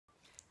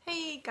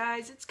Hey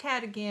guys, it's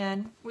Kat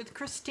again with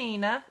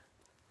Christina.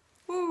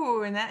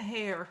 Ooh, and that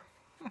hair.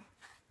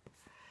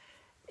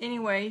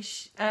 Anyway,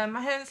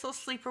 I had this little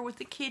sleeper with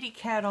the kitty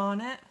cat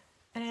on it,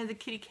 and it had the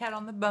kitty cat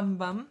on the bum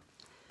bum.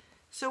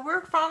 So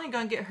we're finally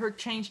going to get her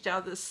changed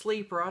out of the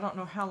sleeper. I don't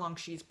know how long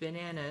she's been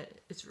in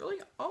it. It's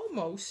really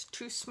almost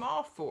too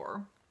small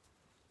for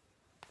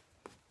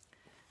her.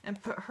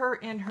 And put her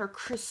in her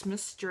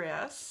Christmas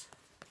dress.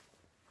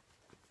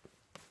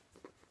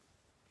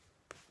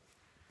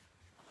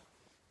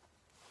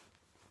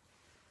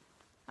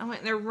 I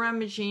went in there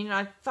rummaging, and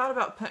I thought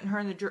about putting her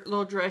in the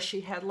little dress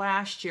she had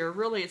last year.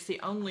 Really, it's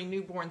the only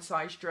newborn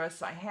size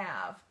dress I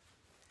have.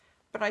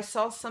 But I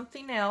saw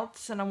something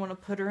else, and I want to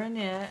put her in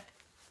it.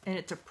 And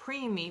it's a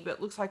preemie, but it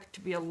looks like it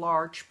to be a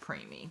large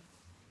preemie.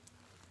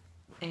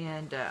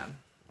 And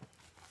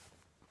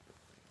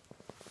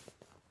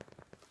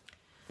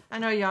I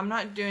know, yeah, I'm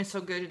not doing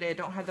so good today. I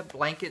don't have the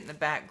blanket in the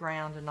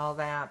background and all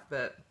that,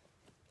 but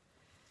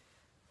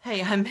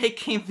hey, I'm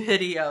making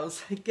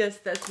videos. I guess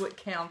that's what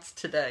counts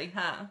today,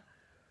 huh?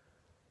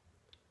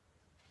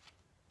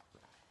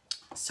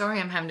 Sorry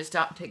I'm having to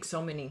stop and take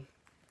so many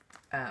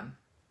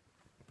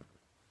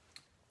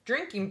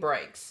drinking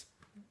breaks.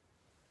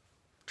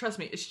 Trust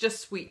me, it's just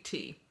sweet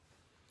tea.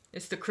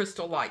 It's the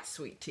Crystal Light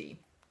sweet tea.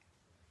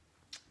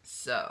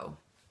 So,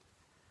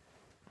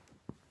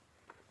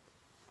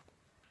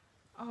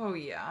 oh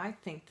yeah, I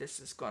think this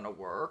is going to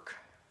work.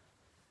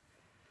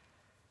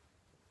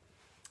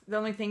 The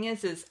only thing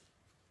is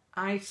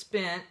I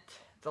spent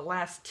the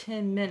last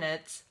 10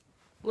 minutes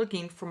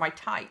looking for my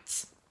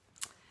tights.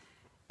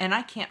 And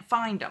I can't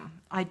find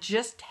them. I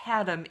just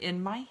had them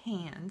in my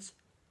hands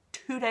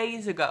 2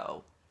 days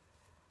ago.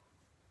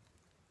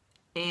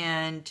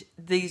 And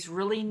these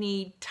really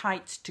need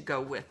tights to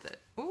go with it.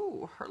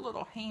 Ooh, her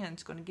little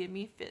hand's going to give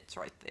me fits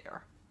right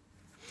there.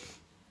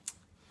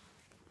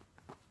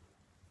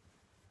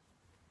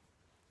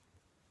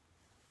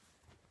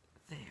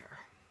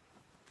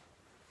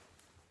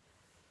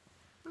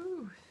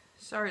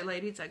 Sorry,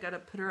 ladies, I gotta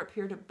put her up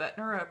here to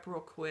button her up real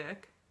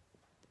quick.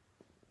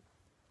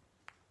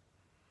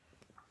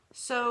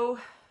 So,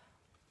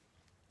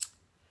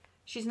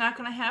 she's not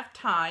gonna have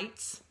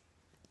tights.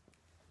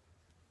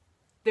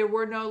 There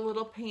were no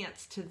little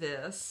pants to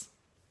this.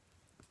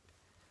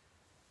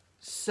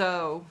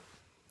 So,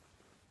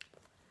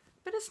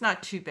 but it's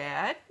not too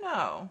bad,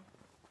 no.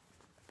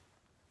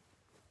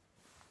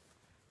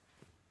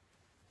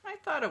 I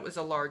thought it was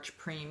a large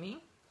preemie.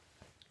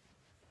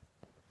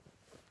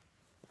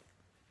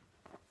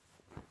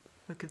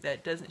 Look at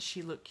that, doesn't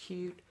she look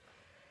cute?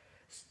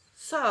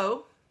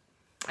 So,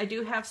 I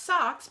do have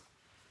socks,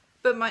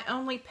 but my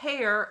only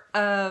pair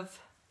of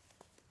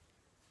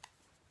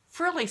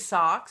frilly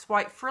socks,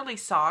 white frilly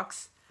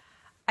socks,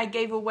 I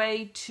gave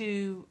away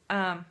to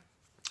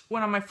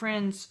one of my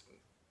friends.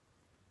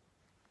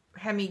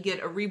 Had me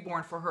get a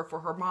Reborn for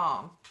her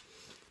mom.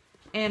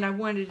 And I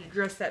wanted to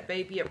dress that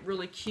baby up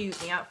really cute.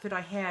 The outfit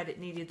I had, it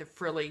needed the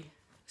frilly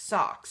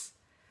socks.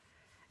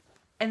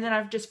 And then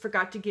I've just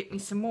forgot to get me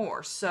some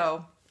more.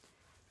 So,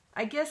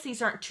 I guess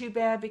these aren't too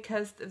bad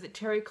because the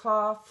terry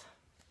cloth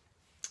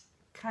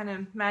kind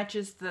of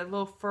matches the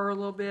little fur a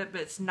little bit, but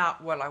it's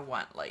not what I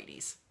want,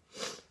 ladies.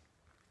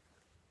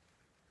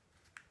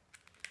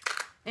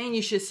 And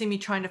you should see me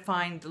trying to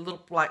find the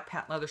little black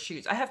patent leather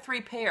shoes. I have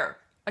 3 pair.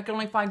 I can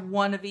only find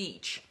 1 of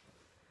each.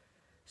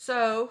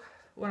 So,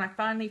 when I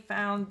finally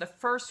found the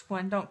first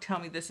one, don't tell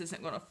me this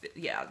isn't going to fit.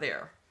 Yeah,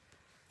 there.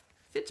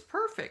 Fits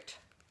perfect.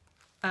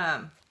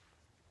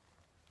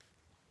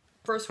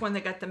 First one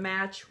that got the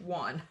match,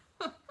 won.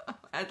 I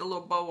had a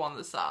little bow on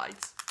the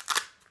sides.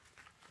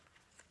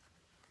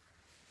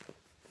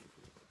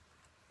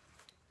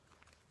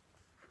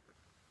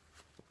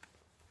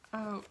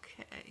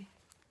 Okay.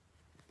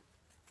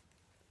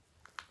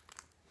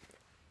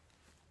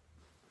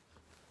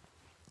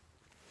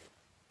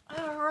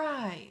 All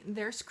right,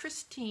 there's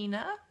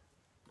Christina.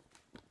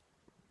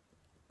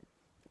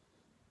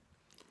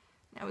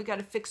 Now we got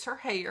to fix her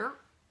hair.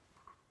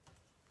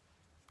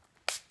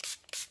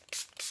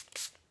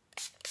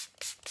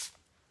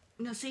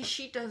 Now see,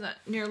 she doesn't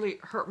nearly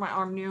hurt my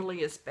arm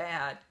nearly as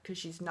bad because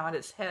she's not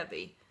as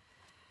heavy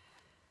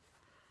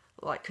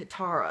like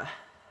Katara.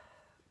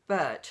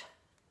 But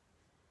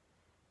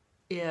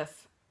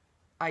if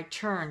I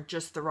turn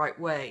just the right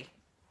way,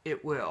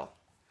 it will.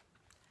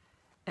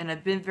 And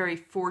I've been very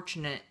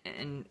fortunate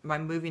in my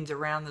movings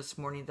around this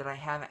morning that I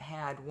haven't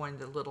had one of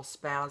the little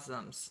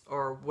spasms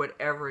or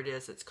whatever it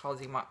is that's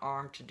causing my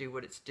arm to do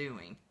what it's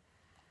doing.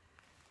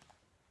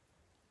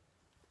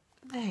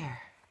 There.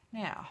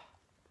 Now.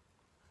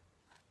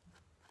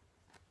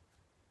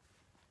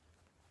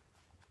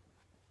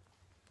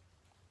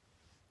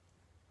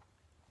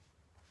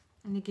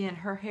 And again,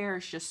 her hair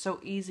is just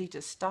so easy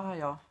to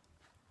style.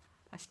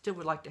 I still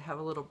would like to have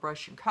a little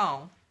brush and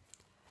comb.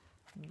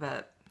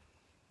 But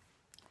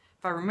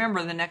if I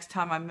remember the next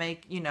time I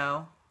make, you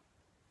know,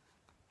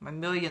 my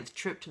millionth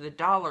trip to the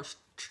dollar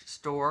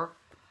store,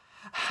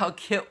 I'll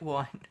get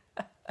one.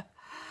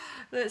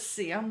 Let's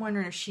see. I'm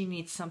wondering if she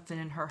needs something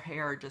in her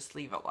hair or just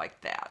leave it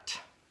like that.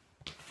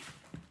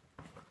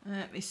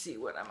 Let me see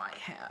what I might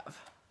have.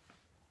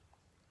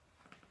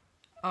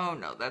 Oh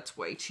no, that's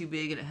way too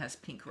big and it has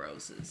pink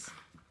roses.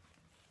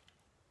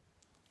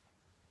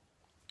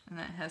 And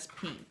that has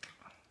pink.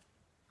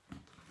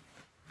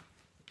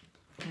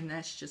 And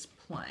that's just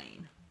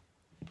plain.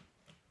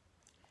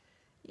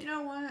 You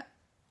know what?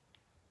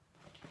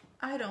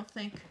 I don't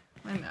think...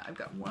 Wait a minute, I've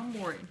got one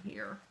more in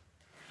here.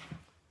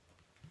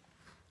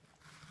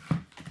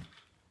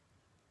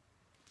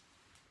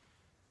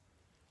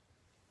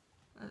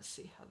 Let's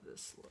see how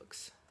this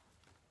looks.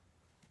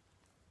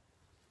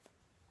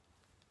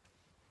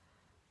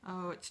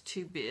 Oh, it's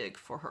too big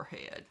for her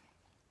head.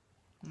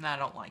 And I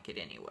don't like it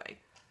anyway.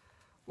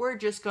 We're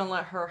just going to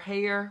let her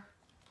hair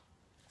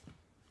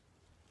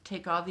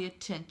take all the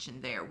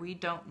attention there. We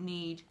don't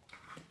need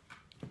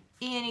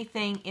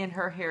anything in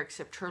her hair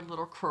except her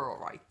little curl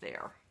right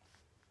there.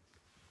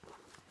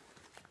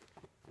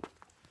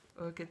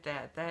 Look at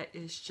that. That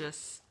is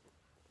just...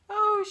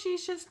 Oh,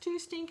 she's just too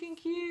stinking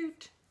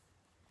cute.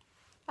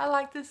 I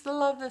like this. I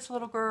love this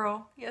little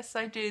girl. Yes,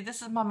 I do.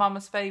 This is my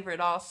mama's favorite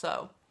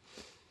also.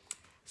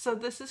 So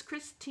this is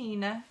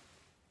Christina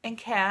and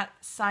Kat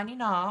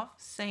signing off,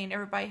 saying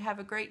everybody have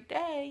a great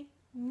day.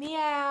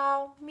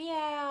 Meow,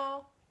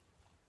 meow.